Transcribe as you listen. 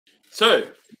So,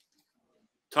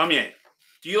 Tomye,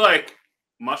 do you like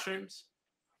mushrooms?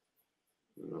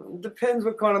 Depends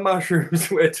what kind of mushrooms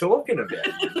we're talking about.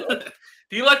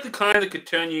 Do you like the kind that could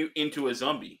turn you into a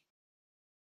zombie?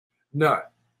 No,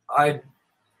 I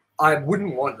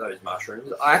wouldn't want those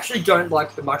mushrooms. I actually don't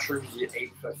like the mushrooms you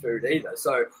eat for food either.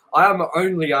 So I am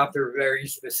only after a very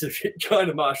specific kind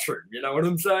of mushroom. You know what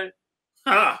I'm saying?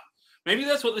 Maybe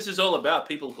that's what this is all about,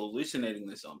 people hallucinating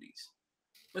the zombies.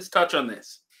 Let's touch on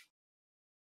this.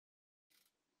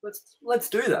 Let's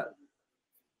do that.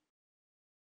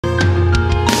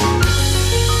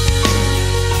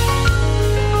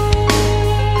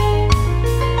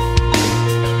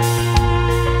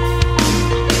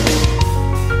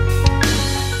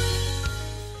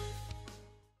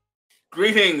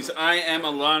 Greetings, I am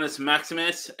ALANNIS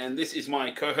Maximus, and this is my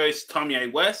co-host,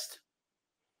 Tomye West.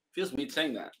 Feels weird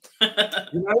saying that.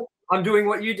 You know, I'm doing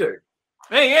what you do.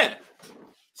 Hey, yeah.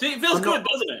 See, it feels good,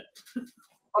 doesn't it?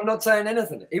 I'm not saying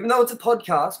anything. Even though it's a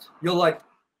podcast, you're like,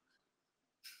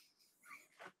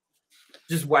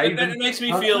 just waving. It makes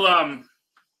me feel,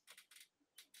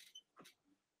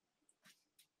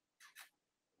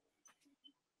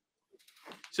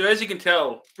 So as you can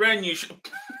tell, brand new show.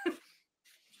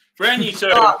 Brand new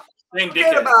show.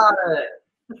 Forget about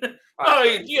it.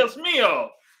 Oh, Dios mío.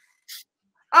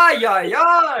 Ay, ay,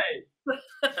 ay.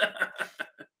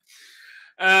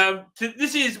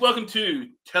 Welcome to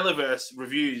Televerse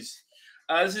Reviews.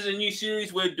 This is a new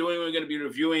series we're doing. We're going to be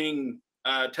reviewing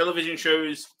television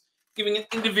shows, giving an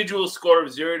individual score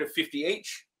of 0 to 50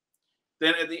 each.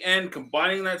 Then at the end,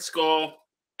 combining that score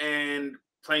and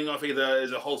playing off either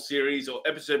as a whole series or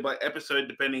episode by episode,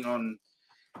 depending on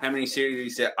how many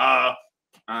series there are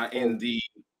in the...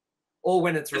 Or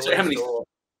when it's released. How many,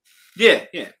 yeah.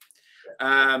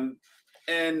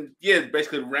 And yeah,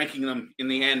 basically ranking them in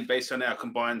the end based on our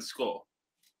combined score.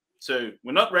 So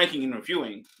we're not ranking and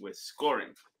reviewing, we're scoring.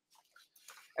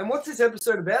 And what's this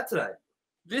episode about today?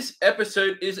 This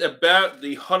episode is about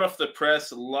the hot off the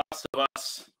press Last of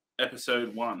Us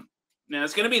episode 1. Now,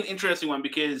 it's going to be an interesting one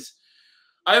because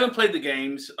I haven't played the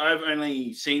games. I've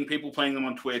only seen people playing them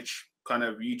on Twitch, kind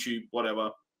of YouTube,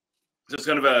 whatever. So it's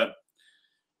kind of a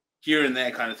here and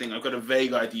there kind of thing. I've got a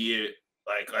vague idea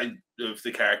of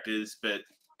the characters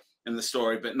and the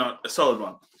story, but not a solid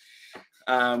one.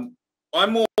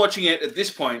 I'm more watching it at this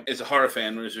point as a horror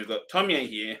fan, whereas we've got Tomye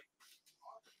here,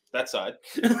 that side,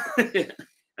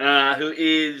 who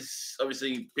is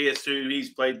obviously PS2.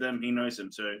 He's played them. He knows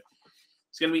them. So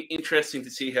it's going to be interesting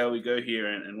to see how we go here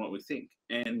and what we think.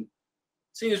 And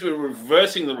seeing as we're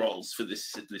reversing the roles for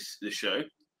this show,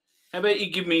 how about you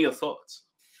give me your thoughts?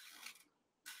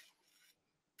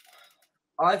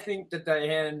 I think that they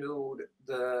handled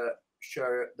the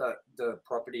show, the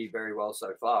property very well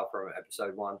so far from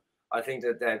episode 1. I think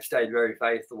that they've stayed very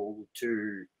faithful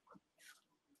to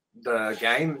the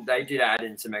game. They did add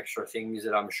in some extra things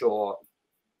that I'm sure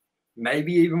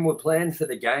maybe even were planned for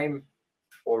the game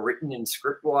or written in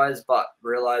script-wise, but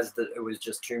realized that it was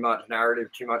just too much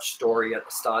narrative, too much story at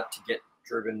the start to get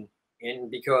driven in.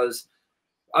 Because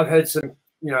I've heard some,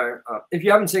 if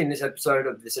you haven't seen this episode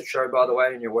of this show, by the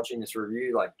way, and you're watching this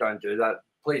review, don't do that.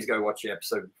 Please go watch the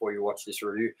episode before you watch this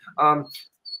review.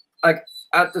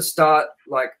 At the start,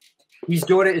 his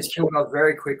daughter is killed off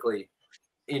very quickly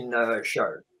in the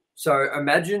show. So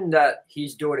imagine that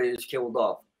his daughter is killed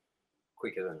off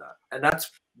quicker than that. And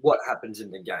that's what happens in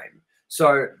the game.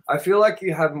 So I feel like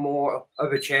you have more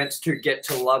of a chance to get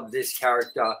to love this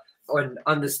character and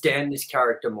understand this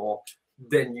character more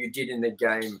than you did in the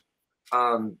game.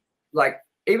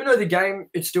 Even though the game,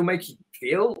 it still makes you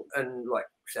feel and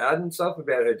sad and stuff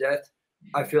about her death,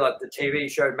 I feel like the TV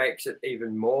show makes it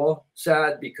even more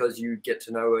sad because you get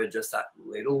to know her just that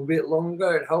little bit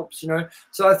longer. It helps,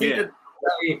 So I think that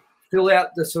they fill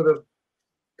out the sort of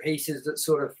pieces that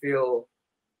sort of feel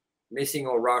missing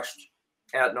or rushed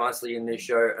out nicely in this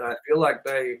show. And I feel like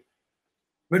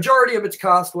majority of it's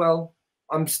cast well.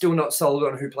 I'm still not sold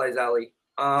on who plays Ellie.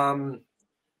 And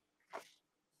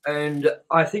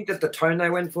I think that the tone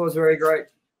they went for is very great.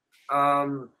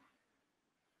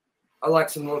 I like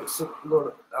some little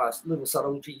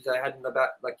subtleties they had in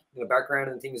the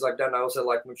background and things like that. And I also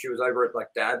like when she was over at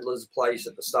the Adler's place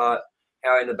at the start,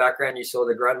 how in the background you saw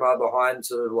the grandma behind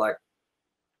sort of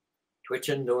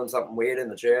twitching, doing something weird in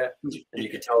the chair, and you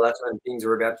could tell that's when things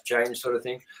were about to change, sort of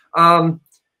thing.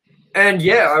 And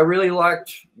yeah, I really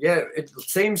liked. Yeah, it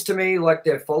seems to me like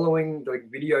they're following the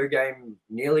video game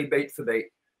nearly beat for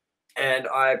beat, and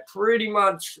I pretty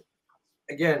much.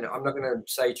 Again, I'm not going to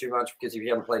say too much because if you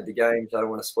haven't played the games, I don't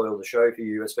want to spoil the show for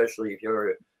you, especially if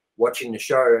you're watching the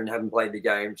show and haven't played the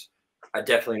games. I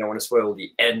definitely don't want to spoil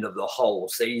the end of the whole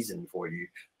season for you,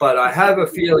 but I have a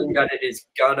feeling that it is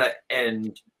gonna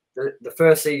end. The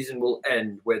first season will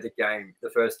end where the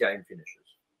first game finishes.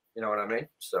 You know what I mean?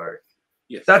 So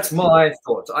Yes, that's my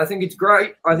thoughts. I think it's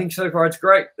great. I think so far it's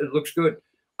great. It looks good.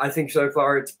 I think so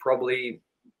far it's probably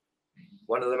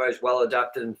one of the most well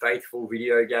adapted and faithful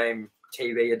video game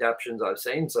TV adaptations I've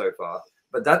seen so far.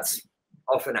 But that's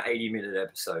off an 80-minute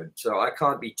episode, so I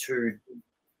can't be too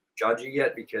judgy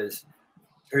yet because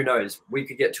who knows? We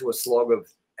could get to a slog of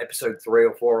episode 3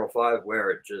 or 4 or 5 where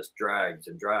it just drags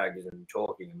and drags and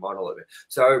talking and monologue.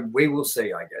 So we will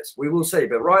see, I guess. We will see.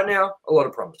 But right now, a lot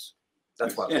of promise.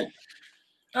 That's my thought.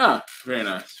 Ah, very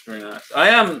nice, very nice. I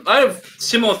have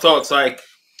similar thoughts. Like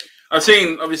I've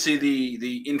seen obviously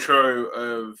the intro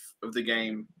of the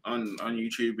game on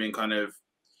YouTube and kind of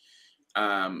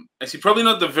actually probably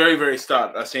not the very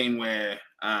start. I've seen where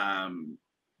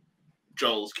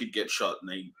Joel's kid gets shot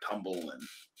and they tumble and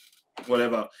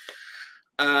whatever.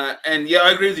 And yeah,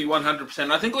 I agree with you 100%.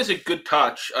 I think it was a good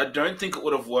touch. I don't think it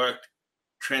would have worked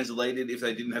translated if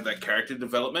they didn't have that character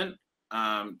development.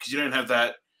 Because you don't have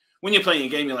that when you're playing a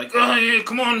game. You're like, oh yeah,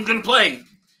 come on, I'm gonna play.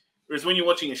 Whereas when you're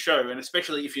watching a show, and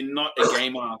especially if you're not a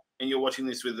gamer and you're watching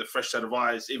this with a fresh set of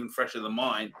eyes, even fresher than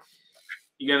mine,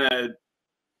 you're gonna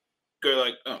go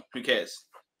like, oh, who cares?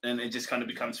 And it just kind of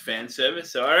becomes fan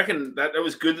service. So I reckon that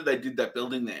was good that they did that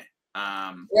building there.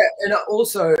 Yeah, and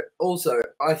also,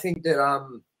 I think that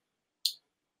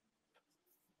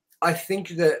I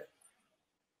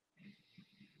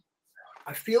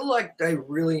feel like they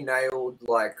really nailed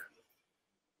like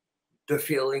the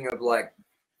feeling of like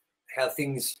how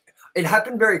things. It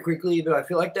happened very quickly, but I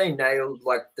feel like they nailed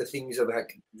like the things of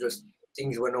like just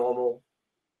things were normal,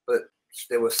 but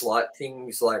there were slight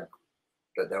things like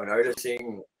that they were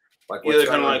noticing. Like yeah,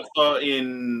 kind of like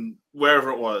in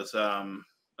wherever it was. I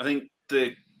think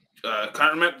the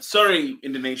can't remember. Sorry,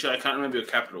 Indonesia. I can't remember your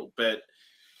capital, but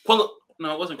no,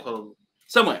 it wasn't Kuala.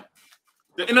 Somewhere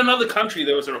in another country,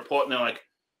 there was a report, and they're like,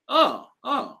 "Oh,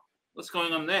 what's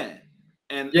going on there?"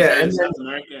 And yeah, and South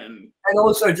America, and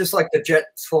also just like the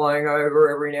jets flying over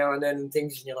every now and then and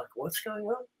things, and you're like, "What's going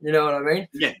on?" You know what I mean?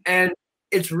 Yeah. And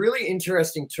it's really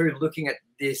interesting too, looking at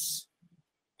this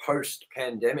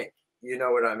post-pandemic. You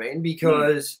know what I mean?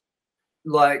 Because,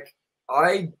 like,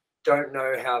 I don't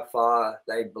know how far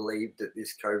they believed that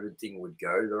this COVID thing would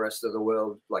go, the rest of the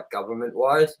world, like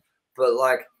government-wise. But,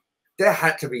 like, there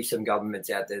had to be some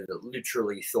governments out there that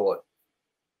literally thought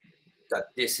that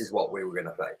this is what we were going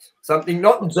to face. Something,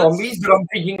 not zombies, but I'm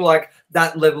thinking, like,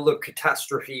 that level of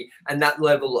catastrophe and that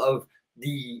level of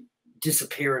the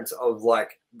disappearance of,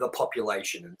 like, the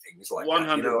population and things like 100%.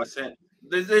 that. You know?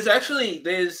 There's actually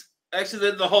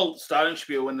the whole starting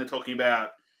spiel when they're talking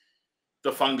about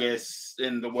the fungus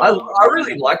in the world. I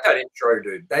really like that intro,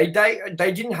 dude. They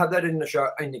didn't have that in the show,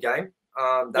 in the game.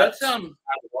 That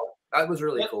was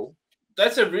really cool.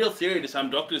 That's a real theory to some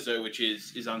doctors though, which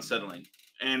is unsettling.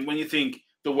 And when you think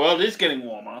the world is getting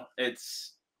warmer,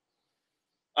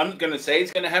 I'm going to say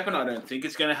it's going to happen. I don't think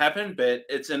it's going to happen, but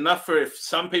it's enough for if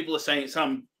some people are saying,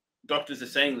 some doctors are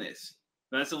saying this,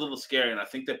 that's a little scary. And I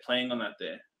think they're playing on that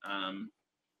there.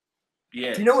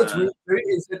 Yeah. Do you know what's weird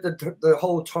is that the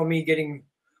whole Tommy getting,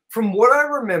 from what I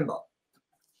remember,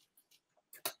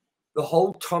 the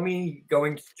whole Tommy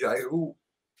going to jail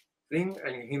thing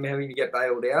and him having to get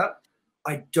bailed out,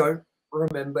 I don't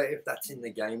remember if that's in the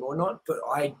game or not, but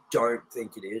I don't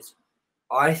think it is.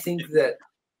 I think that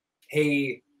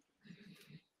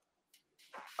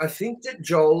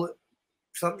Joel,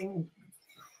 something,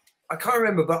 I can't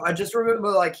remember, but I just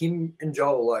remember like him and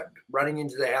Joel like running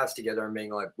into the house together and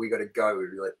being like, "We got to go.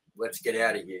 Let's get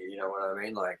out of here." You know what I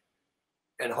mean? Like,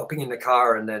 and hopping in the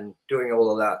car and then doing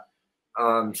all of that,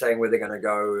 saying where they're going to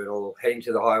go and all heading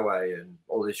to the highway and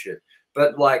all this shit.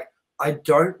 But like, I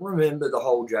don't remember the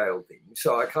whole jail thing,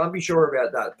 so I can't be sure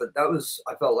about that. But I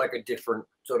felt like a different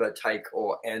sort of take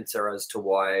or answer as to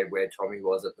where Tommy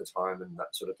was at the time and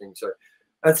that sort of thing. So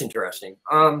that's interesting.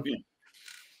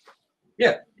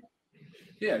 Yeah.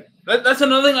 Yeah, that's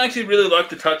another thing I actually really like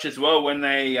to touch as well. When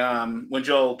they, when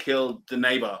Joel killed the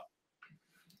neighbor,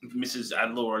 Mrs.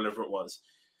 Adler or whatever it was,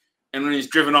 and when he's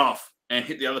driven off and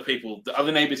hit the other people, the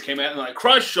other neighbors came out and like,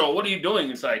 "Christ, Joel, what are you doing?"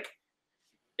 It's like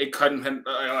it kind of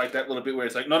I like that little bit where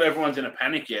it's like not everyone's in a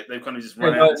panic yet. They've kind of just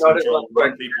run out and Joel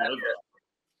run people over.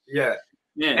 Yeah,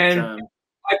 yeah, and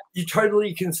you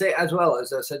totally can see as well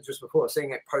as I said just before,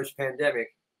 seeing it post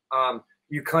pandemic.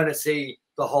 You kind of see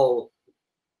the whole.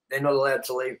 They're not allowed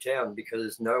to leave town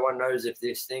because no one knows if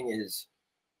this thing is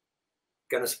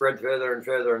going to spread further and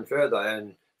further and further.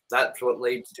 And that's what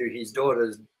leads to his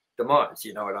daughter's demise.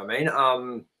 You know what I mean?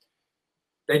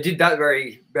 they did that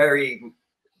very, very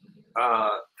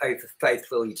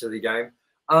faithfully to the game.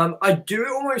 I do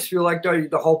almost feel like though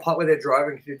the whole part where they're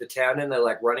driving through the town and they're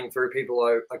like running through people,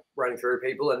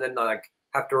 and then they like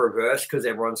have to reverse because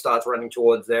everyone starts running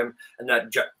towards them, and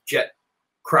that jet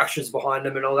crashes behind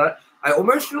them and all that. I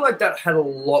almost feel like that had a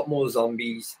lot more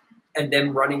zombies and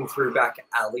them running through back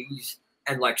alleys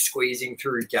and like squeezing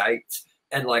through gates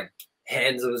and like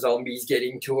hands of zombies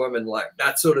getting to them and like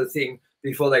that sort of thing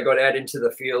before they got out into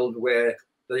the field where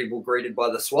they were greeted by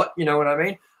the SWAT. You know what I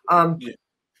mean? Yeah.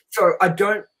 So I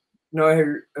don't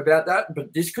know about that,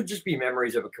 but this could just be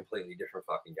memories of a completely different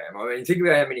fucking game. I mean, think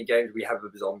about how many games we have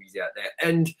of zombies out there.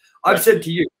 And I've said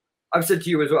to you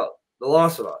as well, The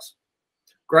Last of Us,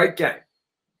 great game.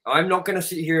 I'm not going to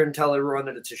sit here and tell everyone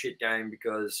that it's a shit game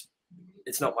because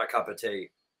it's not my cup of tea,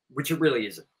 which it really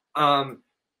isn't.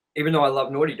 Even though I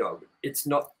love Naughty Dog, it's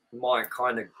not my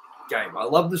kind of game. I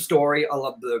love the story. I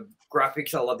love the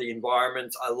graphics. I love the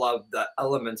environments. I love the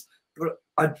elements. But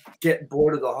I get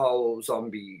bored of the whole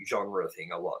zombie genre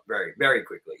thing a lot very, very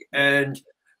quickly. And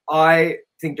I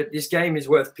think that this game is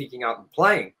worth picking up and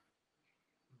playing,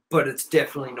 but it's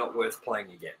definitely not worth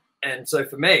playing again. And so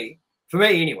for me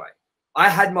anyway, I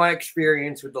had my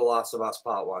experience with The Last of Us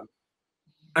Part 1,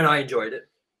 and I enjoyed it,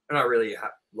 and I really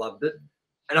loved it,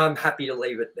 and I'm happy to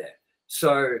leave it there.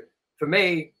 So for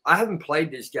me, I haven't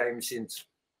played this game since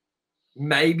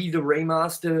maybe the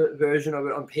remaster version of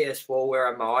it on PS4,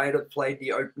 where I might have played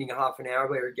the opening half an hour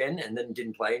there again and then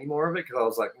didn't play any more of it because I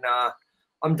was like, nah,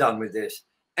 I'm done with this.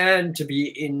 And to be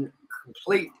in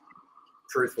complete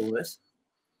truthfulness,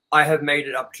 I have made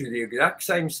it up to the exact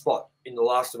same spot in The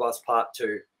Last of Us Part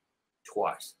 2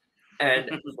 twice. And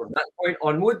from that point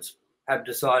onwards, have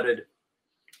decided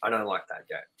I don't like that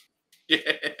game.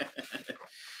 Yeah.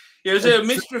 Yeah, it was a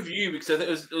mixed review because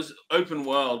it was open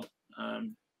world.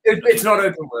 It's not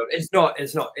open world. It's not.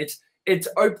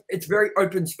 It's very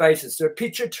open spaces. So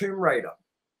picture Tomb Raider,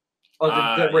 or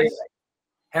the remake,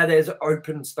 how there's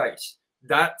open space.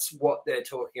 That's what they're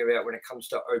talking about when it comes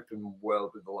to open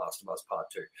world with The Last of Us Part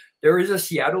 2. There is a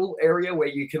Seattle area where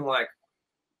you can like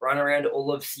run around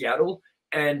all of Seattle,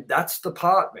 and that's the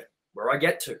part, man, where I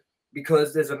get to,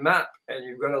 because there's a map and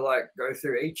you've got to like go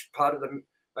through each part of the.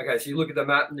 Okay, so you look at the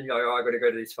map and then you're like, oh, I got to go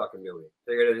to this fucking building.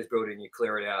 So you go to this building, you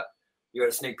clear it out. You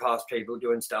got to sneak past people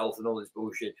doing stealth and all this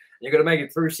bullshit. And you got to make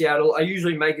it through Seattle. I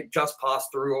usually make it just pass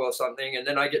through or something, and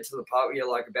then I get to the part where you're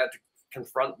like about to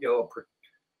confront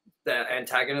the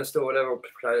antagonist or whatever,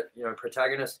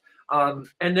 protagonist. And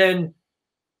then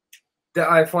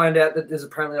I find out that there's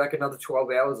apparently like another 12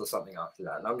 hours or something after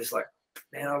that, and I'm just like,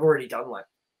 man, I've already done like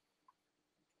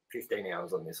 15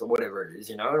 hours on this or whatever it is,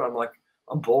 and I'm like,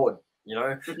 I'm bored,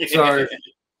 So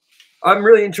I'm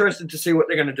really interested to see what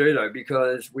they're going to do, though,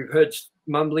 because we've heard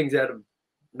mumblings out of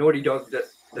Naughty Dog that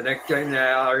the next game they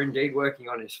are indeed working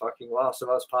on is fucking Last of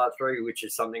Us Part 3, which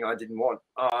is something I didn't want.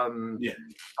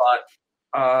 But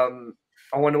I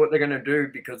wonder what they're going to do,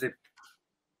 because if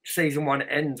Season 1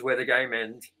 ends where the game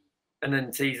ends, and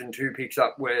then Season 2 picks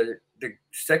up where the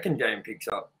second game picks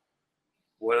up,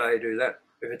 what do they do then?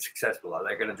 If it's successful, are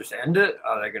they going to just end it?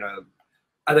 Are they going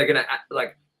to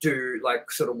like do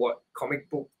like sort of what comic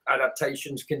book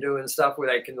adaptations can do and stuff, where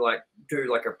they can like do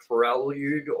like a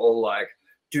prelude or like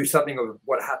do something of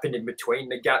what happened in between,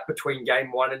 the gap between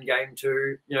game 1 and game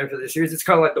 2, for the series? It's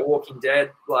kind of like The Walking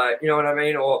Dead, like, you know what I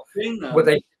mean? Or what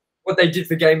they did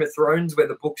for Game of Thrones, where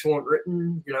the books weren't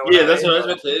written, Yeah, that's what I was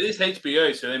about to say. It is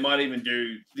HBO, so they might even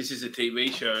do this is a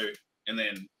TV show, and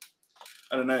then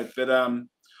I don't know. But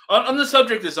on the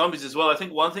subject of zombies as well, I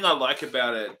think one thing I like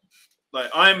about it,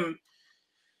 like, I'm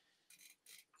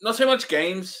not so much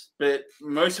games, but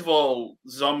most of all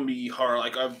zombie horror.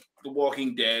 Like, The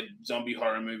Walking Dead, zombie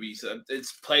horror movies.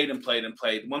 It's played and played and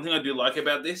played. One thing I do like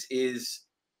about this is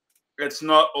it's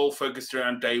not all focused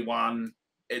around day one.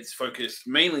 It's focused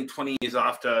mainly 20 years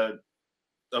after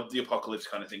of the apocalypse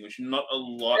kind of thing, which not a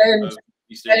lot of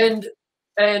these do.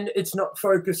 And it's not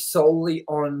focused solely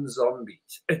on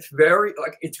zombies. It's very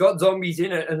it's got zombies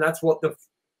in it, and that's what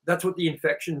the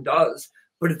infection does.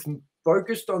 But it's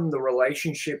focused on the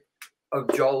relationship of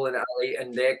Joel and Ellie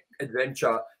and their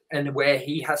adventure, and where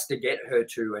he has to get her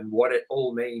to, and what it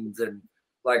all means, and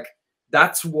like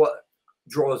that's what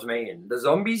draws me in. The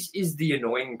zombies is the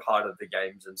annoying part of the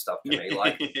games and stuff to me,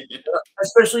 like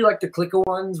especially like the clicker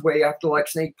ones where you have to like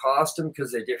sneak past them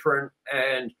because they're different,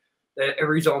 and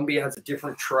every zombie has a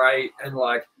different trait, and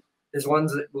like there's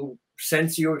ones that will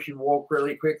sense you if you walk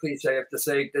really quickly, so you have to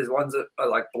see. There's ones that are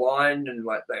like blind and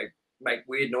like they make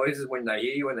weird noises when they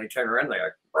hear you, when they turn around they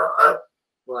go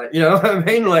like, you know what I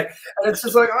mean? Like, and it's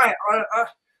just like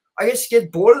I get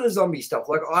scared bored of the zombie stuff.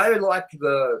 Like I like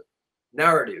the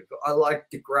narrative. I like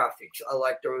the graphics. I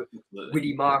like the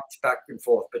witty marks back and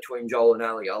forth between Joel and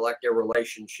Ellie. I like their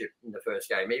relationship in the first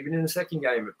game, even in the second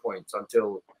game at points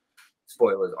until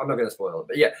spoilers. I'm not going to spoil it,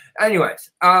 but yeah.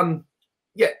 Anyways,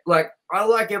 yeah, like I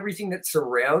like everything that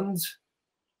surrounds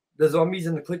the zombies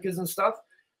and the clickers and stuff.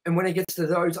 And when it gets to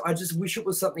those, I just wish it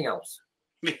was something else.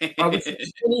 I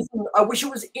wish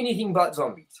it was anything but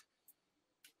zombies,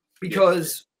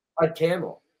 because I'd care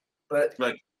more. But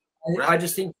like I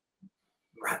just think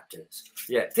raptors.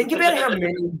 Yeah, think about how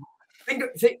many.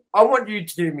 Think. I want you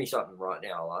to do me something right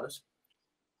now, ALANNIS.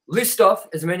 List off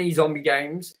as many zombie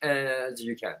games as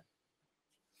you can.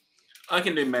 I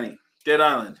can do many. Dead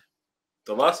Island,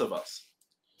 The Last of Us,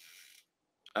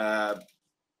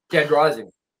 Dead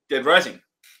Rising,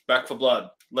 Back 4 Blood,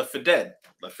 Left 4 Dead,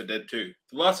 Left 4 Dead 2,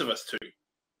 The Last of Us 2,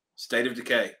 State of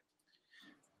Decay.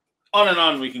 On and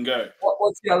on we can go.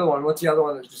 What's the other one? What's the other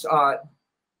one that's just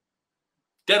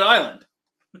Dead Island.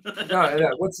 no.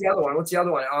 What's the other one?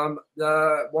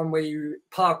 The one where you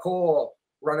parkour,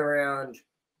 run around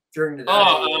during the day.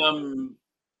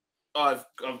 I've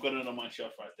got it on my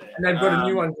shelf right there. And they've got a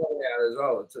new one coming out as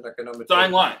well. It's like a number 2.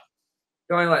 Dying Light.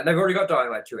 They've already got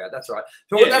Dying Light 2 out. That's right.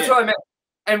 So Yeah, that's what I meant.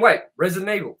 And wait, Resident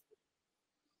Evil.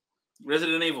 You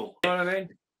know what I mean?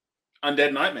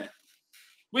 Undead Nightmare.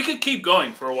 We could keep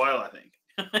going for a while, I think.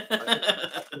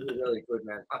 It's really good,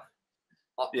 man.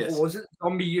 Yes. What was it?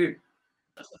 Zombie U.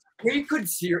 We could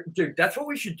dude, that's what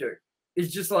we should do.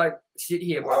 Is just like sit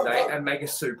here one day and make a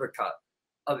super cut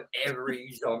of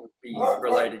every zombie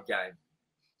related game.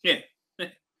 Yeah.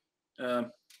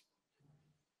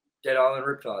 Dead Island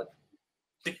Riptide.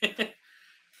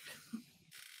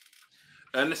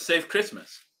 And a Safe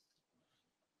Christmas.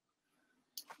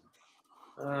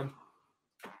 Home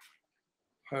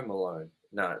Alone.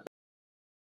 No.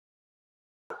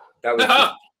 That was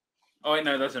oh wait,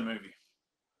 no, that's a movie.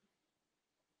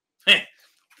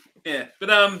 Yeah, but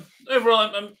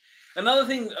overall, another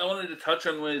thing I wanted to touch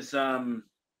on was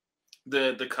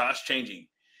the cast changing.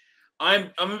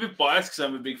 I'm a bit biased because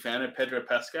I'm a big fan of Pedro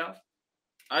Pascal.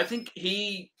 I think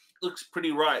he looks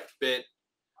pretty right, but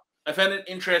I found it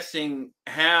interesting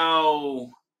how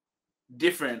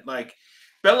different. Like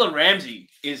Bella Ramsey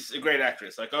is a great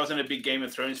actress. Like I wasn't a big Game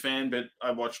of Thrones fan, but I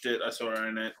watched it. I saw her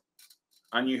in it.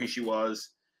 I knew who she was,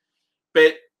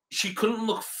 but she couldn't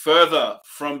look further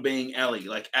from being Ellie.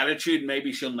 Like attitude,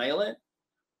 maybe she'll nail it.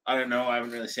 I don't know. I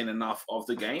haven't really seen enough of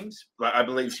the games, but I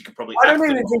believe she could probably. I don't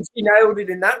even think she nailed it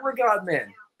in that regard, man.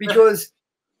 Because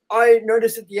I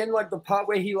noticed at the end, like the part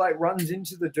where he like runs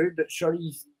into the dude that shot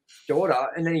his daughter,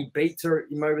 and then he beats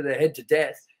him over the head to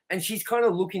death, and she's kind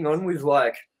of looking on with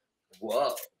like,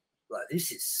 "Whoa, like this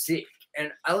is sick."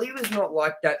 And Ellie was not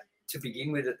like that to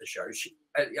begin with at the show.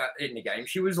 In the game,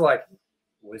 she was like,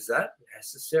 "Was that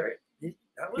necessary?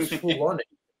 That was full on."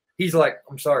 He's like,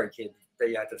 "I'm sorry, kid, that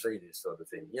you had to see this sort of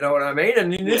thing." You know what I mean?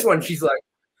 And in this one, she's like,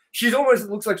 she's almost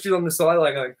looks like she's on the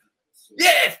sideline going,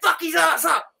 "Yeah, fuck his ass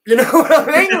up." You know what I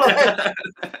mean? Like,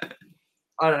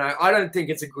 I don't know. I don't think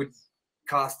it's a good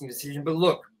casting decision. But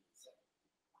look,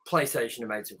 PlayStation have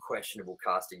made some questionable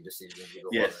casting decisions.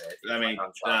 Yes, I mean,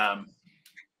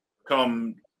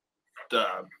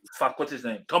 fuck, what's his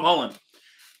name? Tom Holland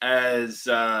as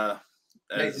yeah.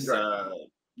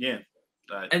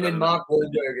 And then Mark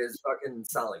Wahlberg as fucking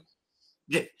Sully.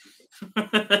 Yeah.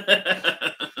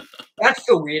 That's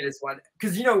the weirdest one.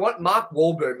 Because you know what? Mark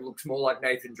Wahlberg looks more like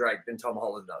Nathan Drake than Tom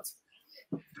Holland does.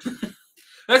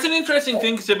 That's an interesting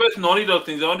thing because they're both Naughty Dog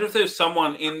things. I wonder if there's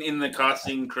someone in the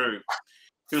casting crew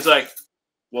who was like,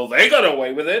 well, they got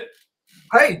away with it.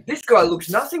 Hey, this guy looks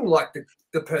nothing like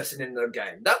the person in the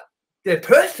game. They're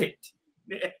perfect.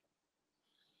 Yeah.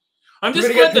 I'm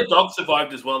just glad the dog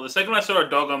survived as well. The second I saw a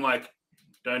dog, I'm like,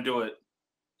 don't do it.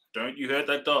 Don't you hurt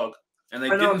that dog. And they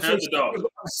didn't hurt the dog.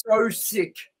 I'm so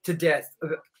sick to death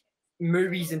of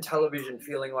movies and television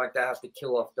feeling like they have to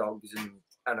kill off dogs and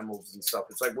animals and stuff.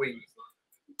 It's like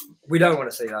we don't want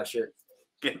to see that shit.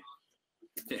 Yeah.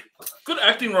 Yeah. Good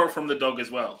acting role from the dog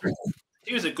as well.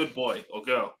 He was a good boy or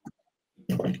girl.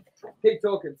 Keep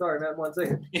talking. Sorry, man. 1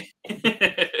 second.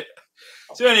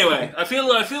 So anyway, I feel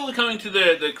we're coming to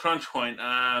the crunch point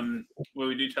where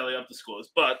we do tally up the scores.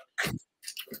 But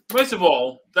most of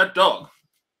all, that dog.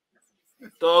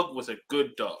 That dog was a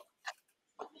good dog.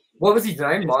 What was his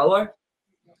name? Milo?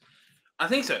 I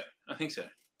think so.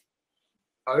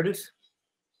 Otis?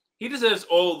 He deserves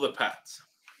all the pats.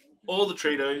 All the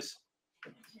Treatos.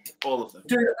 All of them.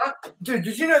 Dude,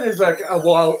 did you know there's like a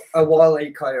Wile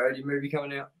E. Coyote movie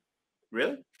coming out?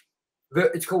 Really?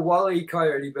 It's called Wile E.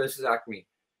 Coyote versus Acme.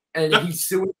 And he's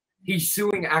suing he's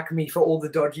suing Acme for all the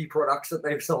dodgy products that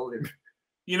they've sold him.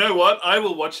 You know what? I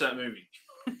will watch that movie.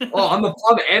 Oh, I'm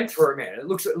amped for it, man. It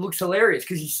looks hilarious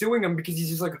because he's suing them because he's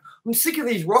just like, I'm sick of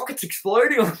these rockets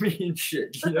exploding on me and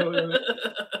shit. You know what I mean?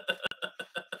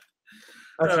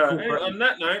 Cool on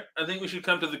that note, I think we should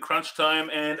come to the crunch time.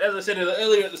 And as I said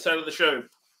earlier at the start of the show,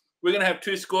 we're going to have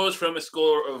two scores from a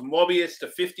score of Morbius to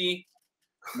 50.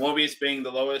 Morbius being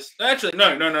the lowest. Actually,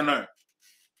 no.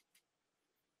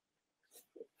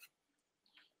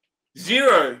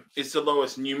 0 is the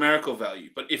lowest numerical value.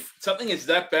 But if something is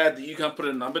that bad that you can't put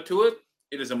a number to it,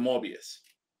 it is a Morbius.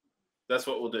 That's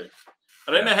what we'll do.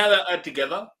 I don't know how that add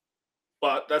together,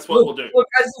 but that's what we'll do. Look,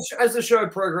 as the show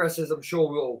progresses, I'm sure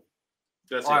we'll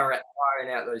iron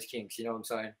out those kinks. You know what I'm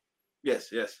saying? Yes.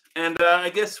 And I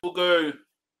guess we'll go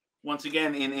once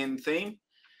again in theme.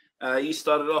 You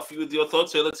started off with your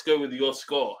thoughts, so let's go with your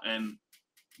score and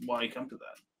why you come to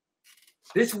that.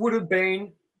 This would have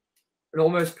been an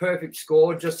almost perfect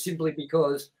score, just simply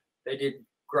because they did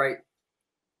great.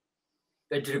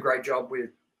 They did a great job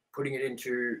with putting it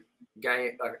into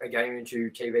a game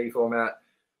into TV format.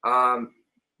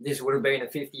 This would have been a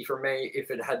 50 for me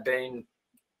if it had been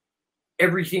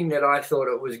everything that I thought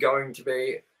it was going to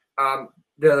be.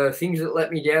 The things that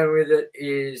let me down with it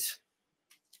is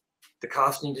the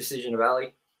casting decision of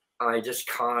Ali. I just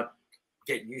can't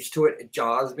get used to it. It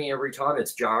jars me every time.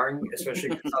 It's jarring,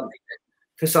 especially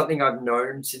for something I've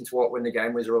known since when the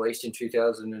game was released in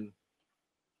 2000. And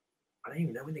I don't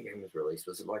even know when the game was released.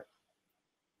 Was it like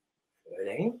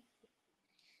 13?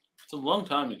 It's a long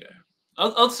time ago.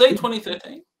 I'll say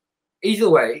 2013. Either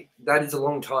way, that is a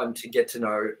long time to get to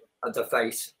know the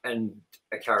face and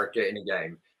a character in a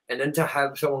game. And then to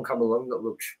have someone come along that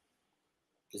looks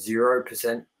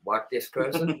 0% like this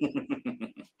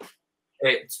person,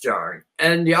 it's jarring.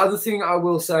 And the other thing I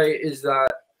will say is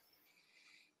that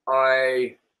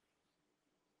you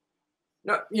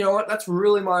know what? That's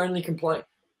really my only complaint.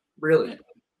 Really.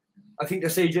 I think the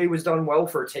CG was done well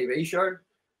for a TV show.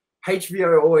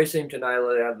 HBO always seem to nail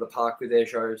it out of the park with their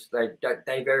shows. They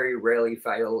very rarely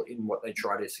fail in what they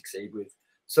try to succeed with.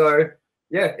 So,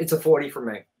 yeah, it's a 40 from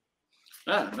me.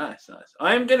 Ah, nice.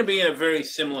 I am going to be in a very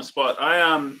similar spot. I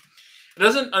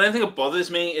don't think it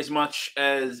bothers me as much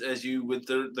as you with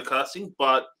the casting,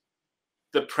 but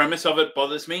the premise of it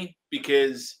bothers me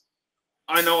because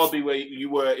I know I'll be where you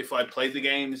were if I played the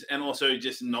games, and also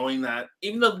just knowing that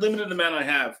even the limited amount I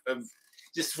have of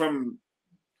just from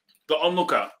the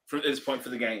onlooker from this point for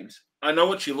the games, I know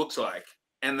what she looks like,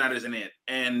 and that isn't it.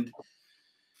 And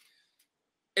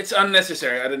it's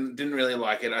unnecessary. I didn't really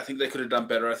like it. I think they could have done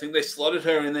better. I think they slotted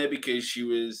her in there because she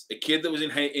was a kid that was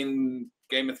in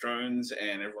Game of Thrones,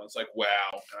 and everyone's like, wow.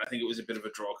 And I think it was a bit of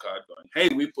a draw card going, hey,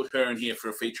 we put her in here for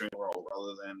a featuring role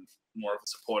rather than more of a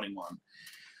supporting one.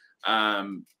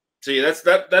 So yeah,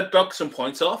 that knocked some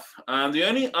points off. The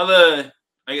only other,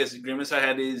 I guess, grimace I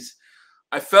had is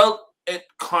I felt it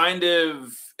kind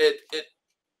of it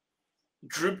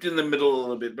drooped in the middle a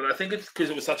little bit, but I think it's because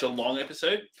it was such a long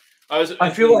episode. I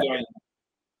feel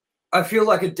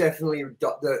like it definitely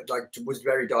was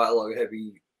very dialogue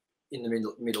heavy in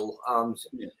the middle.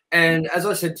 And as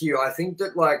I said to you, I think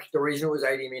that the reason it was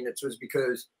 80 minutes was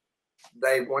because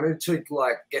they wanted to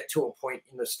get to a point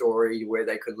in the story where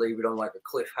they could leave it on a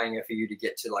cliffhanger for you to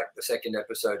get to the second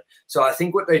episode. So I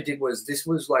think what they did was this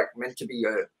was meant to be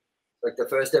the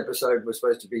first episode was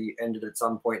supposed to be ended at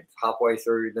some point halfway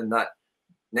through, then that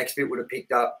next bit would have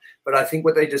picked up. But I think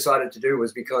what they decided to do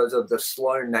was because of the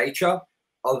slow nature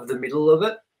of the middle of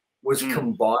it was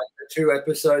combine the two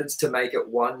episodes to make it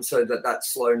one, so that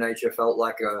slow nature felt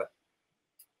like a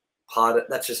part of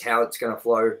that's just how it's going to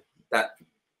flow,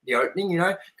 the opening,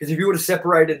 because if you would have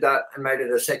separated that and made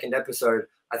it a second episode,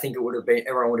 I think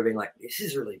everyone would have been like, this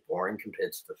is really boring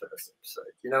compared to the first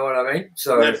episode. You know what I mean?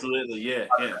 So absolutely, yeah.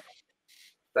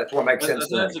 That's what makes sense.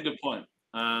 That's a good point.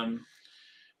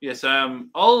 Yes.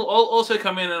 I'll also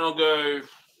come in and I'll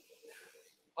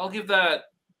give that.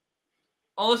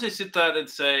 I'll also sit that and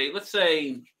say, let's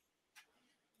say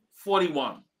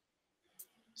 41.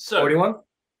 So 41.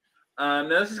 Now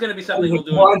this is going to be something we'll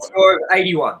do. One score of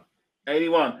 81.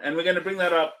 81, and we're going to bring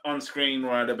that up on screen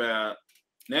right about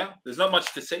now. There's not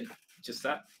much to see, just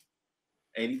that.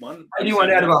 81. 81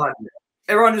 out of 100.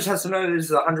 Everyone just has to know this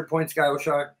is a 100-point scale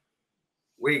show.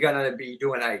 We're going to be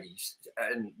doing 80s,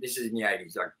 and this is in the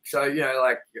 80s.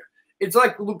 It's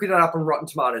like looking it up on Rotten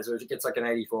Tomatoes, where it gets an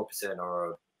 84%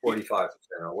 or a 45%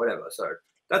 or whatever. So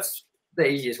that's the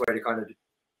easiest way to kind of,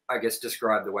 I guess,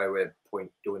 describe the way we're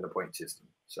doing the point system.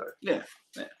 So yeah.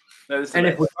 And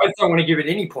if we both don't want to give it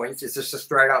any points, it's just a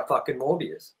straight up fucking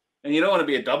Morbius. And you don't want to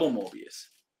be a double Morbius.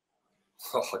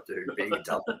 Oh, dude, being a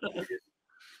double.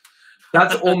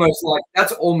 That's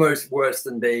almost worse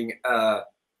than being a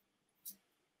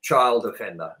child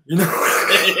offender. You know.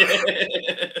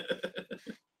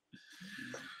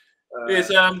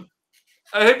 Yes.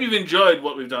 I hope you've enjoyed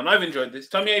what we've done. I've enjoyed this.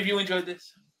 Tommy, have you enjoyed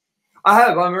this? I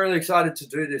have. I'm really excited to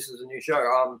do this as a new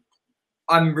show.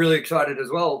 I'm really excited as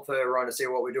well for everyone to see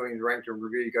what we're doing in Ranked and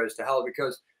Review Goes to Hell,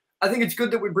 because I think it's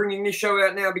good that we're bringing this show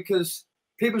out now, because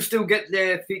people still get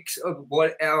their fix of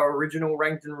what our original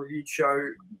Ranked and Reviewed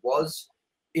show was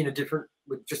in a different,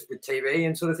 with TV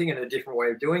and sort of thing, in a different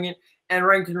way of doing it. And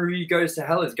Ranked and Review Goes to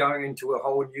Hell is going into a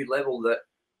whole new level that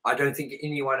I don't think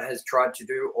anyone has tried to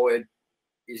do or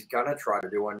is gonna try to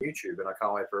do on YouTube, and I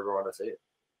can't wait for everyone to see it.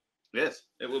 Yes,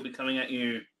 it will be coming at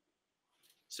you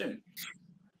soon.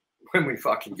 When we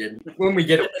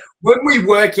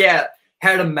work out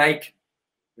how to make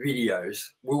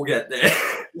videos, we'll get there.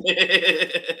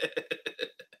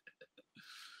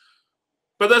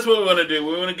 But that's what we want to do.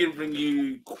 We want to bring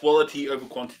you quality over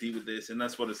quantity with this, and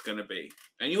that's what it's going to be.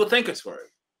 And you will thank us for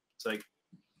it. It's like,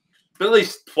 but at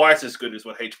least twice as good as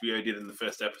what HBO did in the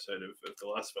first episode of The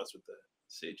Last of Us with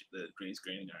the green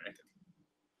screening, I reckon.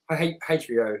 I hate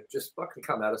HBO. Just fucking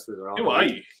come at us with an offer. Who are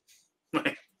you?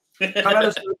 come at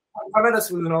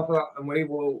us with an offer, and we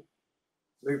will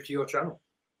move to your channel.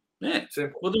 Yeah,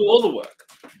 simple. We'll do all the work.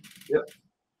 Yep.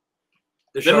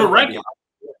 Then we'll rank it.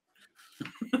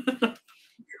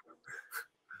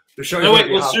 The show. No, wait,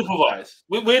 we'll supervise.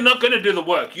 We're not going to do the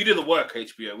work. You do the work,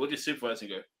 HBO. We'll just supervise and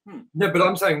go. No, but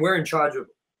I'm saying we're in charge of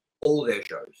all their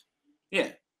shows.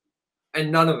 Yeah.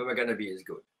 And none of them are going to be as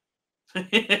good.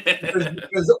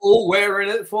 because all we're in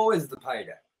it for is the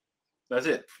payday. That's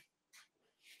it.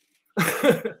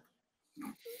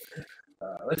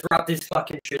 Let's wrap this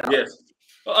fucking shit up. Yes.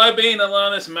 Well, I've been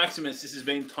ALANNIS Maximus. This has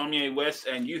been TOMYE West,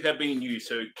 and you have been you.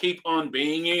 So keep on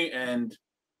being you and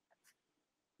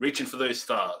reaching for those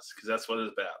stars, because that's what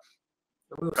it's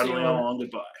about. Cuddling along,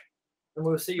 goodbye. And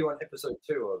we'll see you on episode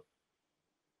 2 of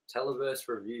Televerse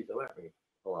Review, won't we,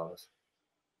 ALANNIS?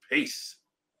 Peace.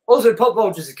 Also, Pop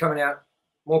Vultures is coming out.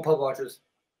 More Pop Vultures.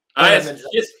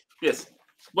 Yes.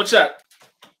 Watch that.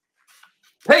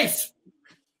 Peace.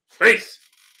 Peace.